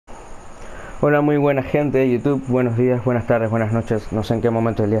Hola, muy buena gente de YouTube, buenos días, buenas tardes, buenas noches, no sé en qué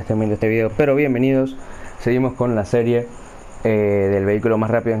momento del día estén viendo este video, pero bienvenidos. Seguimos con la serie del vehículo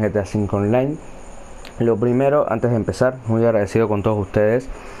más rápido en GTA V Online. Lo primero, antes de empezar, muy agradecido con todos ustedes,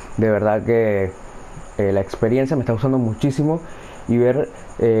 de verdad que la experiencia me está gustando muchísimo y ver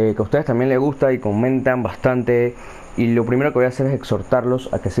que a ustedes también les gusta y comentan bastante. Y lo primero que voy a hacer es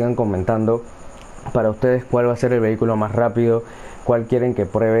exhortarlos a que sigan comentando para ustedes cuál va a ser el vehículo más rápido, cuál quieren que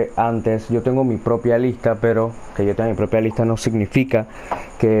pruebe antes. Yo tengo mi propia lista, pero que yo tenga mi propia lista no significa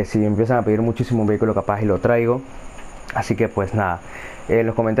que si empiezan a pedir muchísimo un vehículo capaz y lo traigo. Así que pues nada, en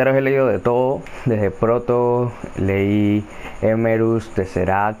los comentarios he leído de todo, desde Proto, leí Emerus,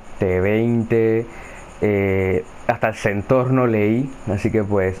 Serie, T20, hasta el Centorno leí, así que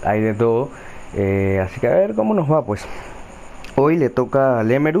pues hay de todo. Así que a ver cómo nos va pues. Hoy le toca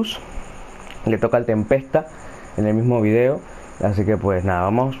al Emerus, le toca al Tempesta en el mismo video. Así que pues nada,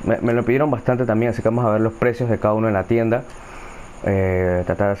 vamos, me lo pidieron bastante también, así que vamos a ver los precios de cada uno en la tienda.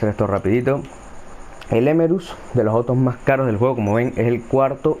 Tratar de hacer esto rapidito. El Emerus, de los autos más caros del juego, como ven, es el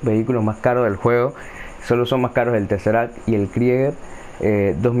cuarto vehículo más caro del juego. Solo son más caros el Serie y el Krieger,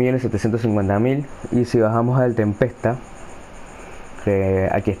 2.750.000. Y si bajamos al Tempesta,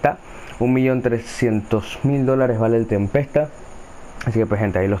 aquí está, $1.300.000 vale el Tempesta. Así que pues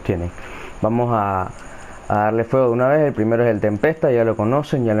gente, ahí los tienen. Vamos a darle fuego de una vez. El primero es el Tempesta, ya lo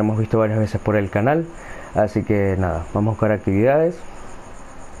conocen, ya lo hemos visto varias veces por el canal. Así que nada, vamos a buscar actividades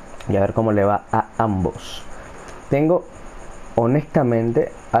y a ver cómo le va a ambos. Tengo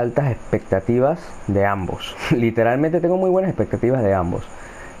honestamente altas expectativas de ambos. Literalmente tengo muy buenas expectativas de ambos.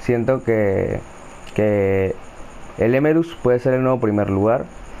 Siento que el Emerus puede ser el nuevo primer lugar.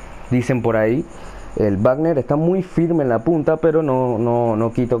 Dicen por ahí, el Wagner está muy firme en la punta, pero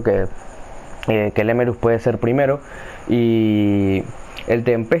no quito que el Emerus puede ser primero. Y el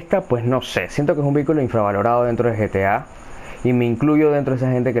Tempesta, pues no sé, siento que es un vehículo infravalorado dentro de GTA y me incluyo dentro de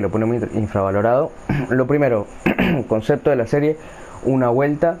esa gente que lo pone muy infravalorado. Lo primero, concepto de la serie, una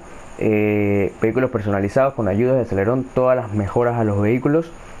vuelta, vehículos personalizados con ayudas de acelerón, todas las mejoras a los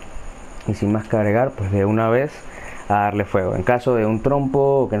vehículos. Y sin más que agregar, pues de una vez a darle fuego. En caso de un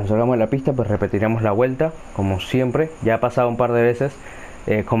trompo que nos salgamos de la pista, pues repetiremos la vuelta como siempre. Ya ha pasado un par de veces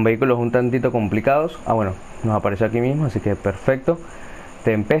con vehículos un tantito complicados. Bueno, nos apareció aquí mismo, así que perfecto.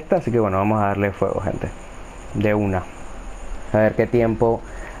 Tempesta, así que bueno, vamos a darle fuego, gente, de una. A ver qué tiempo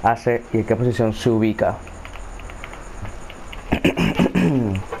hace y en qué posición se ubica.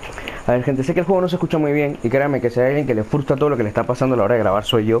 A ver, gente, sé que el juego no se escucha muy bien y créanme que si hay alguien que le frustra todo lo que le está pasando a la hora de grabar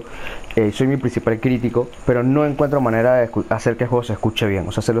soy yo. Soy mi principal crítico, pero no encuentro manera de hacer que el juego se escuche bien.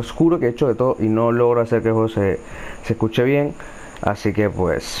 O sea, se los juro que he hecho de todo y no logro hacer que el juego se escuche bien. Así que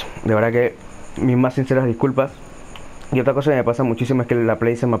pues, de verdad que mis más sinceras disculpas. Y otra cosa que me pasa muchísimo es que la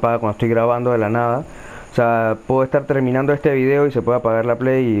Play se me apaga cuando estoy grabando de la nada. O sea, puedo estar terminando este video y se puede apagar la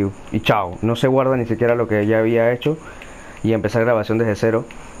Play y chao. No se guarda ni siquiera lo que ya había hecho y empezar grabación desde cero.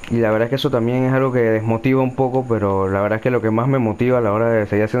 Y la verdad es que eso también es algo que desmotiva un poco, pero la verdad es que lo que más me motiva a la hora de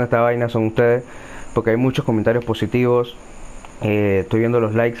seguir haciendo esta vaina son ustedes, porque hay muchos comentarios positivos. Estoy viendo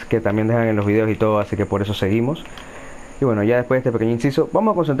los likes que también dejan en los videos y todo, así que por eso seguimos. Y bueno, ya después de este pequeño inciso,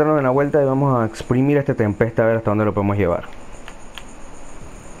 vamos a concentrarnos en la vuelta y vamos a exprimir este Tempesta a ver hasta dónde lo podemos llevar.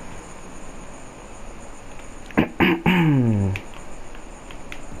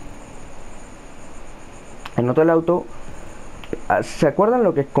 Anoto el auto. ¿Se acuerdan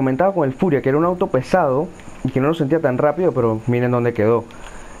lo que comentaba con el Furia? Que era un auto pesado y que no lo sentía tan rápido, pero miren dónde quedó.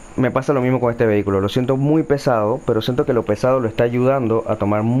 Me pasa lo mismo con este vehículo. Lo siento muy pesado, pero siento que lo pesado lo está ayudando a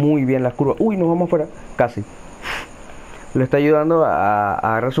tomar muy bien las curvas. Uy, nos vamos fuera, casi. Lo está ayudando a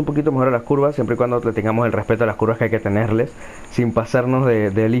agarrarse un poquito mejor a las curvas, siempre y cuando le tengamos el respeto a las curvas que hay que tenerles, sin pasarnos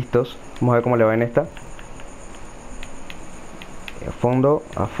de listos. Vamos a ver cómo le va en esta. A fondo,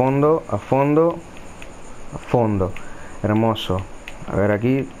 a fondo, a fondo, a fondo. Hermoso. A ver,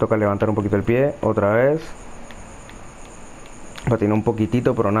 aquí toca levantar un poquito el pie, otra vez. Patinar un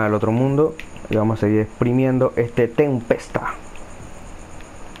poquitito, pero nada del otro mundo. Y vamos a seguir exprimiendo este Tempesta.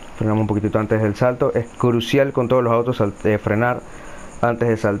 Frenamos un poquitito antes del salto. Es crucial con todos los autos frenar antes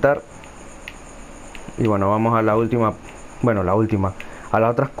de saltar. Y bueno, vamos a la última. Bueno, a la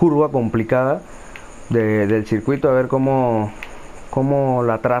otra curva complicada del circuito. A ver cómo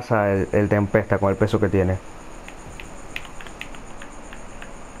la traza el Tempesta con el peso que tiene.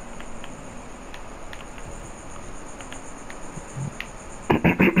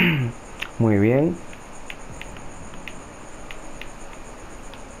 Muy bien.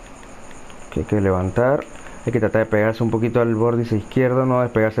 Que hay que levantar. Hay que tratar de pegarse un poquito al vórtice izquierdo, no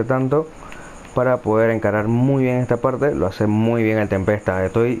despegarse tanto, para poder encarar muy bien esta parte. Lo hace muy bien el Tempesta.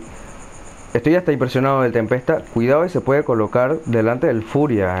 Estoy Estoy hasta impresionado del Tempesta. Cuidado y se puede colocar delante del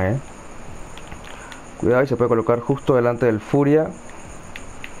Furia, Cuidado y se puede colocar justo delante del Furia.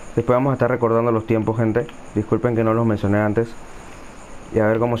 Después vamos a estar recordando los tiempos, gente. Disculpen que no los mencioné antes. Y a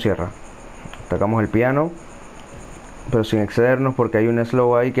ver cómo cierra. Atacamos el piano, pero sin excedernos porque hay un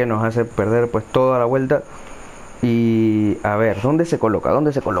slow ahí que nos hace perder pues toda la vuelta. Y a ver, ¿dónde se coloca?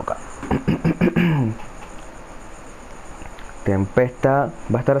 ¿Dónde se coloca? Tempesta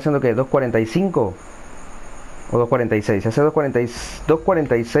va a estar haciendo que 2.45 o 2.46. Hace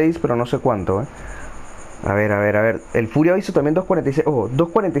 2.46, pero no sé cuánto, A ver. El Furia hizo también 2.46. Ojo,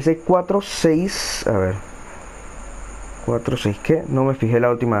 2.46, 4.6. A ver. 4.6, ¿qué? No me fijé la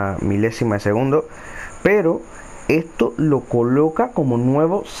última milésima de segundo. Pero esto lo coloca como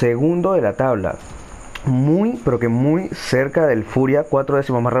nuevo segundo de la tabla. Muy, pero que muy cerca del Furia. 4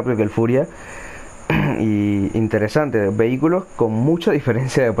 décimas más rápido que el Furia. Y interesante. Vehículos con mucha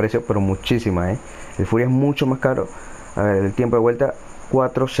diferencia de precio, pero muchísima, El Furia es mucho más caro. A ver, el tiempo de vuelta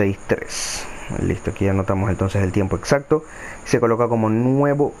 4.63. Listo, aquí anotamos entonces el tiempo exacto. Se coloca como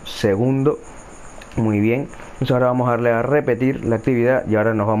nuevo segundo. Muy bien. Entonces ahora vamos a darle a repetir la actividad. Y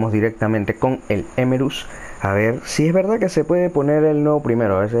ahora nos vamos directamente con el Emerus. A ver si es verdad que se puede poner el nuevo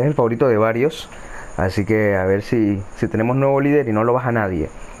primero. Ese es el favorito de varios. Así que a ver si tenemos nuevo líder y no lo baja nadie.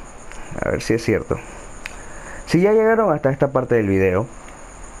 A ver si es cierto. Si ya llegaron hasta esta parte del video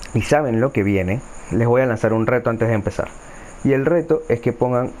y saben lo que viene, les voy a lanzar un reto antes de empezar. Y el reto es que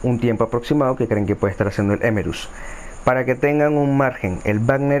pongan un tiempo aproximado que creen que puede estar haciendo el Emerus. Para que tengan un margen, el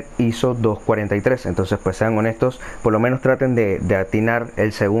Wagner hizo 2.43. Entonces pues sean honestos, por lo menos traten de atinar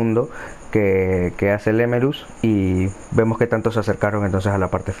el segundo que hace el Emerus. Y vemos que tanto se acercaron entonces a la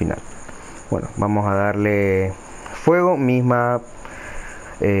parte final. Bueno, vamos a darle fuego, mismas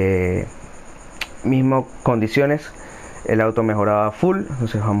condiciones. El auto mejoraba full.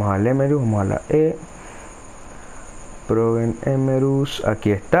 Entonces vamos al Emerus, vamos a la E. Proben Emerus,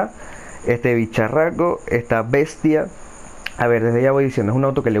 aquí está. Este bicharraco, esta bestia. A ver, desde ya voy diciendo, es un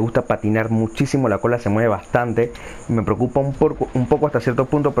auto que le gusta patinar muchísimo, la cola se mueve bastante. Y me preocupa un poco hasta cierto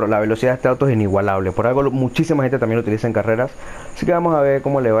punto, pero la velocidad de este auto es inigualable. Por algo muchísima gente también lo utiliza en carreras. Así que vamos a ver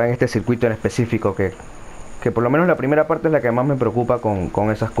cómo le va en este circuito en específico, que por lo menos la primera parte es la que más me preocupa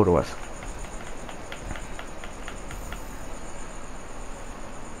con esas curvas.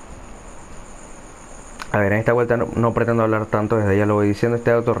 A ver, en esta vuelta no pretendo hablar tanto, desde ya lo voy diciendo.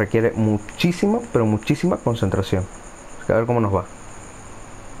 Este auto requiere muchísima, pero muchísima concentración. Así que a ver cómo nos va.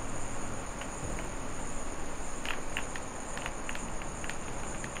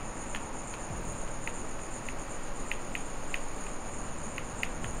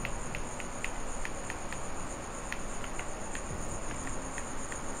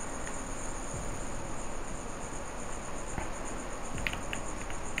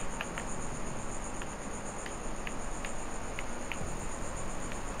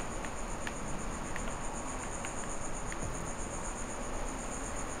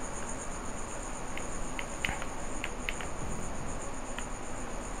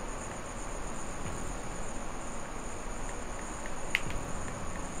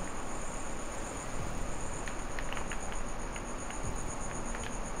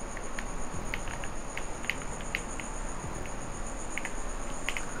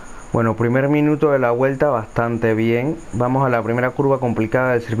 Bueno, primer minuto de la vuelta bastante bien. Vamos a la primera curva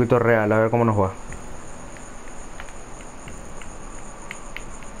complicada del circuito real, a ver cómo nos va.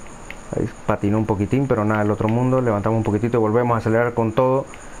 Ahí patinó un poquitín, pero nada, el otro mundo. Levantamos un poquitito y volvemos a acelerar con todo.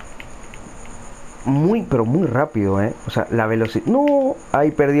 Muy, pero muy rápido, O sea, la velocidad... ¡No!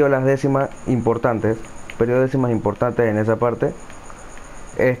 Ahí perdió las décimas importantes. Perdió décimas importantes en esa parte.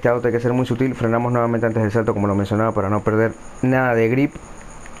 Este auto hay que ser muy sutil. Frenamos nuevamente antes del salto, como lo mencionaba, para no perder nada de grip.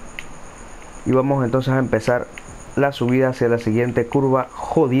 Y vamos entonces a empezar la subida hacia la siguiente curva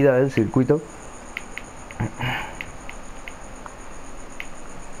jodida del circuito.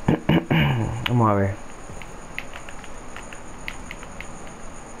 Vamos a ver.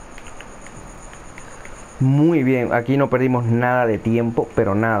 Muy bien, aquí no perdimos nada de tiempo,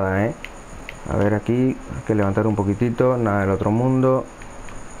 pero nada, A ver, aquí hay que levantar un poquitito, nada del otro mundo.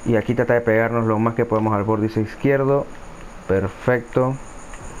 Y aquí trata de pegarnos lo más que podemos al vórtice izquierdo. Perfecto.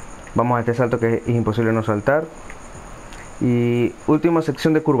 Vamos a este salto que es imposible no saltar. Y última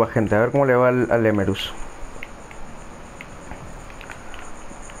sección de curva, gente. A ver cómo le va al Emerus.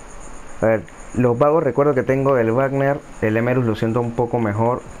 A ver, los vagos recuerdo que tengo del Wagner. El Emerus lo siento un poco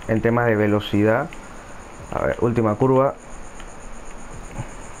mejor en temas de velocidad. A ver, última curva.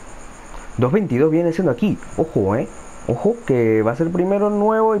 2.22 viene siendo aquí. Ojo, Ojo que va a ser primero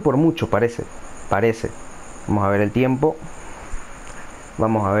nuevo y por mucho, parece. Vamos a ver el tiempo.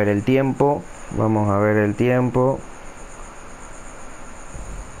 Vamos a ver el tiempo. Vamos a ver el tiempo.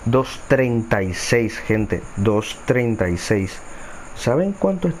 2:36, gente. 2:36. ¿Saben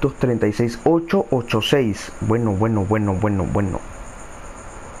cuánto es 2:36? 8:86. Bueno.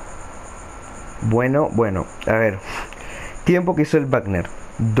 A ver. Tiempo que hizo el Wagner.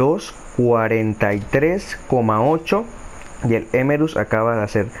 2:43,8. Y el Emerus acaba de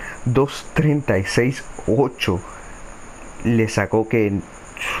hacer 2:36,8. Le sacó que...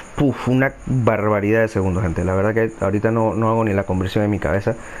 una barbaridad de segundos, gente. La verdad que ahorita no hago ni la conversión en mi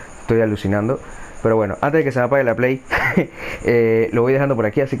cabeza. Estoy alucinando. Pero bueno, antes de que se me apague la play, lo voy dejando por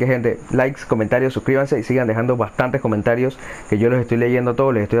aquí. Así que, gente, likes, comentarios, suscríbanse y sigan dejando bastantes comentarios, que yo los estoy leyendo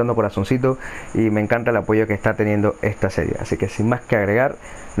todos, les estoy dando corazoncito y me encanta el apoyo que está teniendo esta serie. Así que sin más que agregar,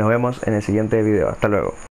 nos vemos en el siguiente video. Hasta luego.